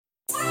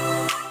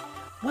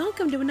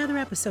Welcome to another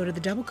episode of the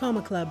Double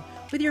Comma Club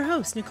with your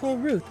host, Nicole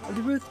Rueth of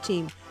the Rueth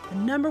Team, the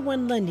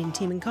 #1 lending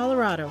team in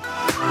Colorado.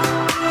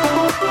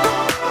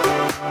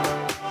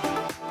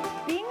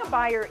 Being a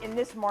buyer in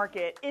this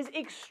market is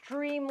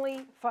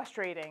extremely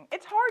frustrating.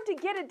 It's hard to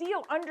get a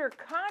deal under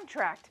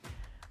contract.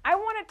 I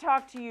want to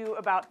talk to you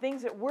about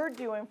things that we're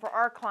doing for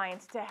our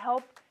clients to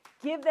help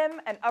give them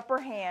an upper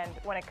hand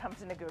when it comes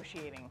to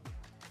negotiating.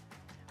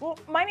 Well,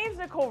 my name is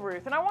Nicole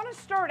Rueth, and I want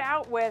to start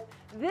out with,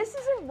 this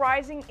is a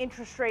rising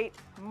interest rate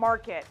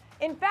market.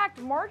 In fact,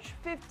 March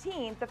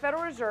 15th, the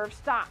Federal Reserve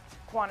stopped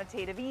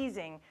quantitative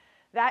easing.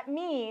 That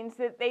means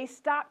that they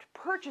stopped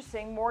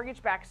purchasing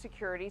mortgage-backed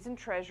securities and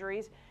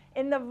treasuries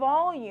in the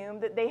volume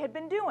that they had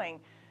been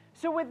doing.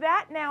 So with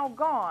that now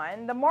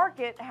gone, the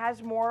market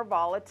has more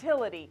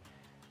volatility.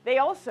 They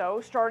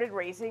also started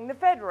raising the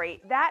Fed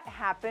rate. That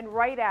happened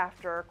right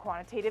after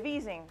quantitative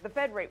easing. The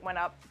Fed rate went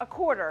up a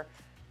quarter.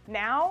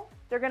 Now,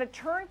 they're going to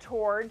turn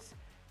towards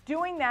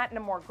doing that in a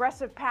more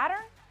aggressive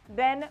pattern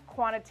than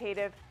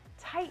quantitative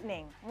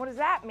tightening. What does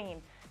that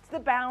mean? It's the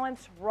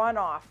balance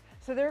runoff.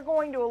 So they're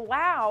going to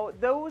allow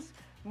those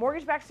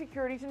mortgage-backed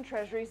securities and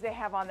treasuries they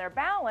have on their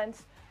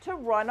balance to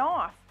run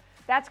off.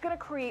 That's going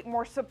to create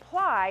more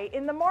supply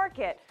in the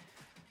market.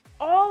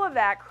 All of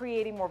that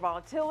creating more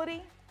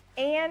volatility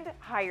and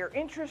higher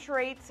interest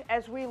rates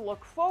as we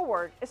look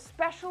forward,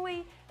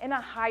 especially in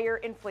a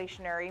higher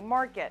inflationary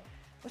market.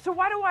 So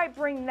why do I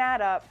bring that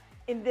up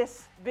in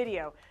this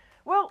video?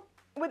 Well,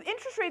 with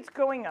interest rates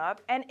going up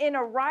and in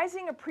a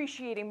rising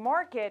appreciating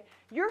market,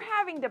 you're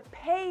having to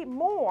pay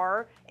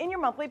more in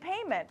your monthly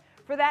payment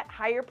for that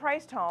higher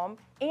priced home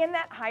and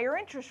that higher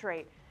interest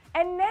rate.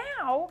 And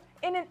now,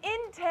 in an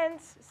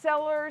intense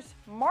seller's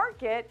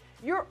market,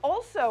 you're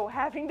also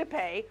having to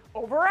pay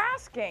over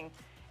asking.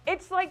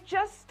 It's like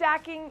just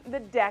stacking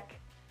the deck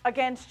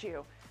against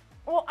you.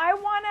 Well, I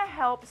want to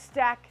help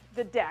stack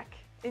the deck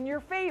in your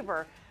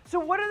favor. So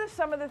what are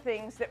some of the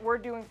things that we're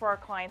doing for our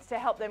clients to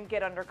help them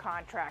get under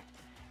contract?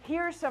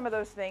 Here's some of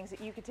those things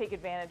that you can take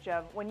advantage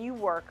of when you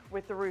work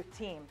with the Rueth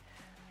Team.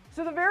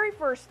 So the very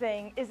first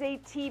thing is a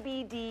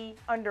TBD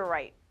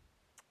underwrite.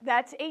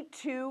 That's a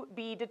to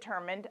be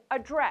determined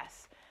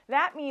address.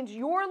 That means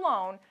your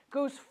loan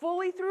goes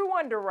fully through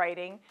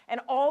underwriting and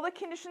all the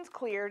conditions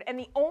cleared, and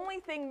the only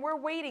thing we're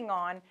waiting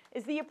on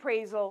is the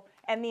appraisal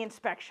and the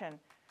inspection.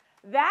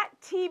 That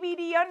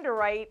TBD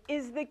underwrite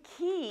is the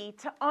key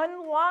to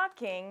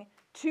unlocking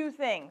two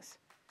things.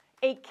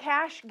 A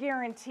cash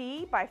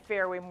guarantee by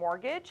Fairway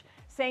Mortgage,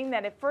 saying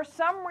that if for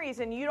some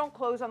reason you don't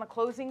close on the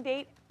closing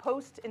date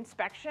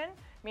post-inspection,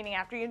 meaning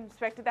after you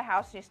inspected the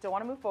house and you still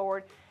want to move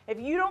forward, if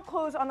you don't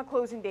close on the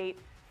closing date,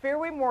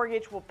 Fairway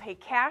Mortgage will pay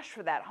cash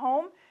for that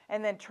home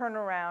and then turn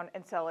around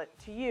and sell it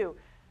to you.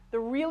 The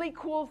really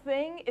cool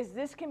thing is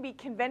this can be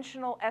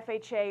conventional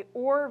FHA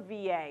or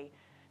VA.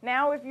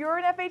 Now, if you're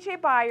an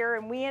FHA buyer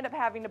and we end up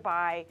having to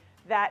buy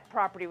that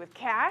property with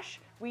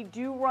cash, we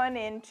do run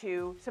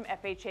into some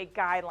FHA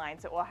guidelines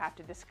that we'll have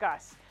to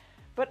discuss.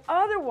 But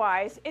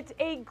otherwise, it's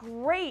a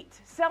great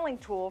selling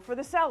tool for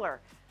the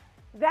seller.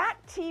 That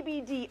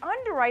TBD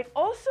underwrite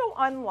also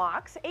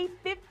unlocks a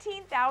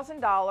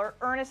 $15,000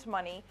 earnest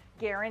money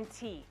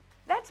guarantee.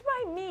 That's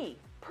by me,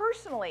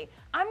 personally.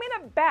 I'm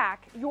going to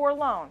back your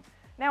loan.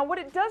 Now, what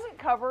it doesn't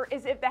cover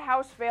is if the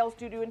house fails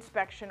due to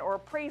inspection or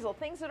appraisal,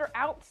 things that are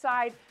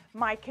outside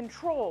my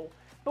control.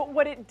 But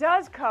what it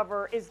does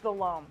cover is the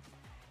loan.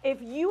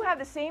 If you have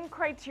the same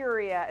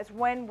criteria as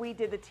when we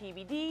did the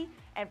TBD,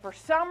 and for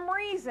some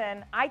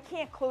reason I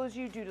can't close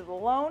you due to the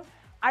loan,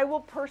 I will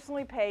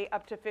personally pay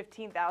up to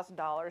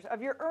 $15,000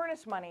 of your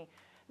earnest money.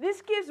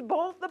 This gives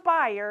both the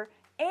buyer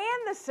and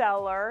the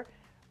seller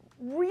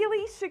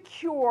really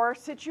secure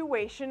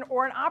situation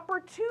or an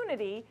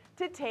opportunity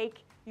to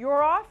take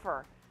your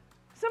offer.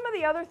 Some of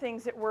the other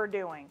things that we're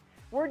doing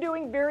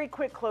very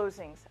quick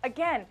closings.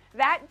 Again,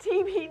 that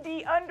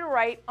TBD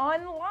underwrite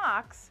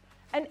unlocks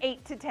an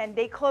 8 to 10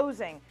 day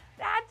closing.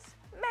 That's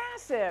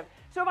massive.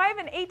 So if I have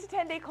an 8 to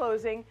 10 day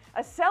closing,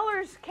 a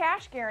seller's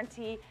cash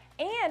guarantee,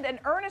 and an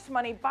earnest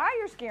money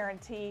buyer's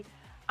guarantee,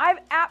 I've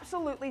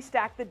absolutely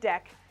stacked the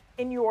deck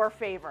in your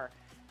favor.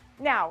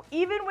 Now,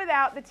 even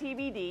without the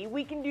TBD,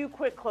 we can do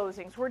quick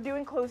closings. We're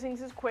doing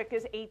closings as quick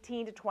as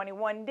 18 to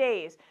 21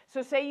 days.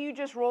 So say you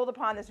just rolled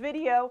upon this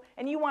video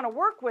and you want to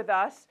work with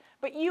us,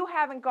 but you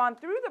haven't gone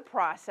through the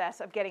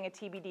process of getting a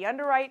TBD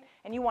underwrite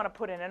and you want to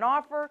put in an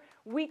offer,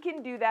 we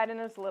can do that in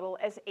as little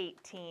as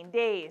 18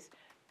 days.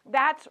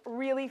 That's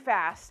really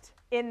fast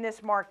in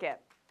this market.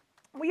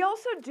 We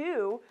also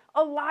do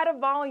a lot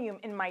of volume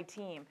in my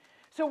team.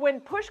 So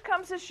when push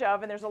comes to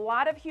shove and there's a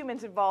lot of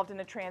humans involved in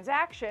a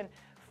transaction,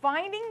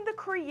 finding the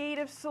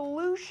creative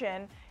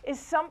solution is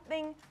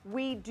something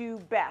we do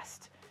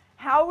best.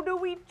 How do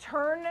we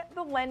turn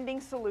the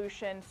lending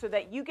solution so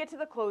that you get to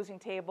the closing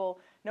table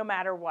no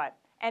matter what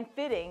and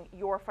fitting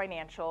your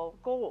financial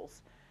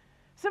goals?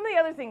 Some of the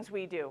other things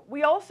we do,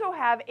 we also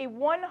have a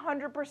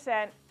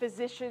 100%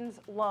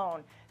 physician's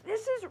loan.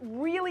 This is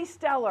really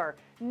stellar.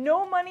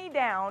 No money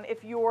down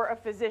if you're a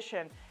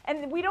physician.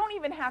 And we don't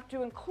even have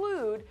to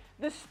include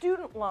the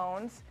student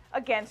loans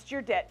against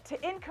your debt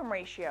to income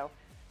ratio.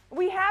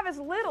 We have as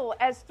little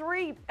as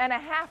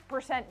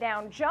 3.5%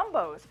 down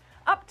jumbos,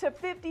 up to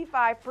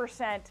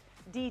 55%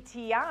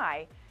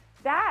 DTI.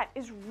 That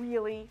is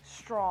really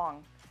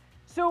strong.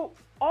 So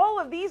all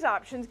of these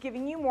options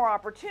giving you more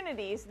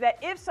opportunities that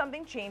if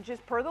something changes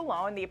per the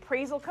loan, the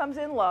appraisal comes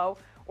in low,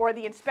 or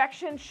the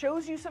inspection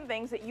shows you some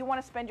things that you want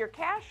to spend your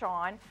cash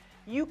on,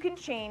 you can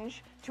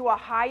change to a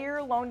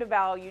higher loan to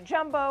value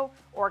jumbo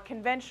or a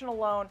conventional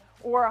loan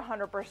or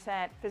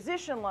 100%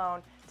 physician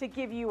loan to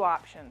give you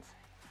options.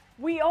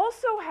 We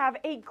also have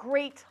a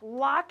great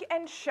lock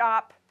and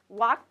shop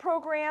lock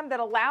program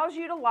that allows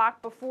you to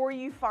lock before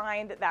you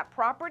find that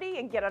property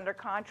and get under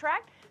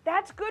contract.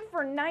 That's good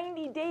for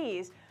 90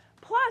 days.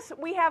 Plus,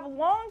 we have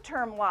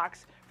long-term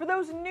locks for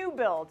those new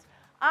builds.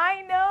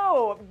 I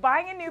know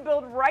buying a new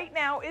build right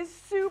now is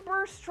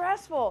super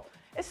stressful,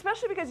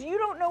 especially because you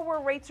don't know where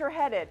rates are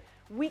headed.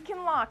 We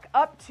can lock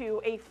up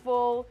to a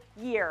full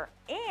year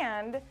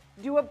and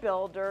do a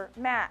builder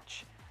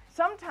match.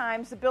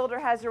 Sometimes the builder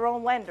has their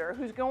own lender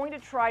who's going to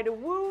try to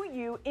woo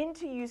you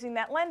into using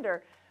that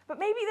lender, but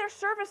maybe their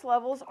service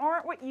levels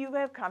aren't what you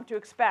have come to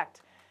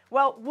expect.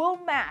 Well, we'll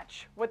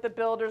match what the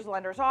builder's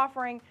lender's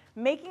offering,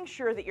 making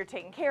sure that you're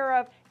taken care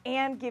of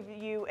and give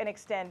you an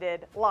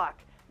extended lock.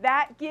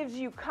 That gives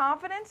you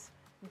confidence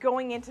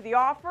going into the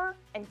offer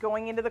and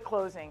going into the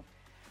closing.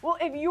 Well,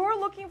 if you're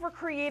looking for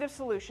creative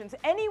solutions,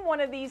 any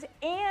one of these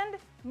and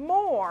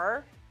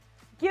more,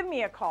 give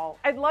me a call.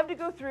 I'd love to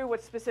go through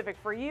what's specific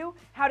for you,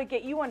 how to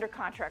get you under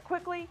contract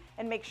quickly,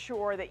 and make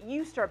sure that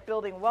you start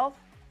building wealth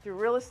through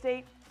real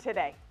estate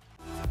today.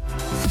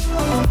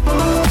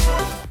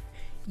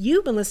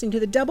 You've been listening to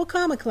the Double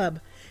Comma Club.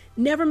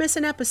 Never miss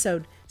an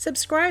episode.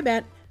 Subscribe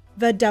at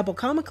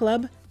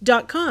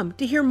thedoublecommaclub.com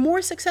to hear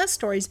more success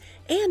stories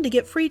and to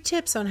get free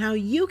tips on how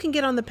you can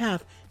get on the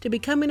path to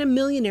becoming a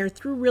millionaire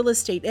through real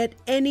estate at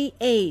any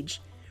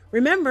age.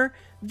 Remember,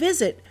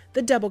 visit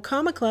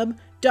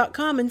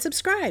thedoublecommaclub.com and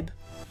subscribe.